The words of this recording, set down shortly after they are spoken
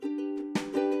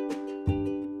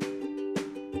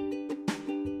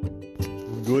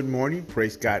Good morning.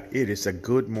 Praise God. It is a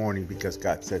good morning because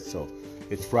God said so.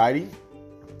 It's Friday.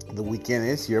 The weekend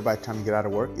is here by the time you get out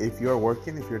of work. If you're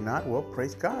working, if you're not, well,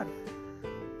 praise God.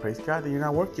 Praise God that you're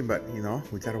not working, but, we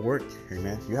got to work.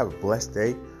 Amen. You have a blessed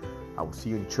day. I will see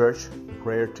you in church.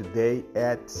 Prayer today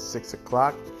at 6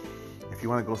 o'clock. If you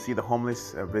want to go see the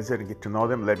homeless, visit and get to know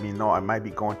them, let me know. I might be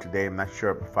going today. I'm not sure.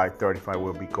 At 5:30 if I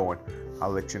will be going.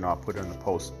 I'll let you know. I'll put it on the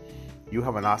post. You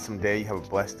have an awesome day. You have a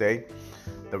blessed day.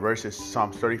 The verse is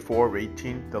Psalms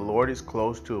 34:18. The Lord is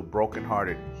close to the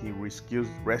brokenhearted. He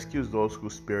rescues those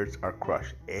whose spirits are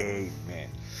crushed. Amen.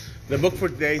 The book for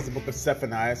today is the book of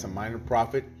Zephaniah. It's a minor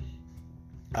prophet.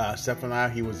 Zephaniah,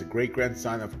 he was the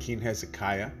great-grandson of King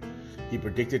Hezekiah. He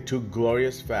predicted two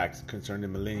glorious facts concerning the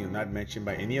millennium not mentioned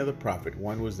by any other prophet.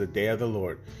 One was the day of the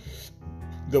Lord.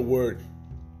 The word,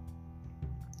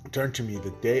 turn to me,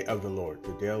 the day of the Lord.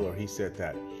 The day of the Lord. He said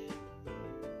that.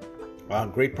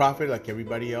 Great prophet like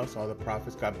everybody else, all the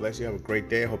prophets. God bless you. Have a great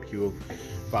day. I hope you will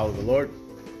follow the Lord.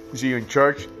 See you in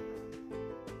church.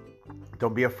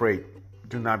 Don't be afraid.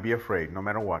 Do not be afraid, no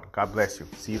matter what. God bless you.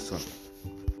 See you soon.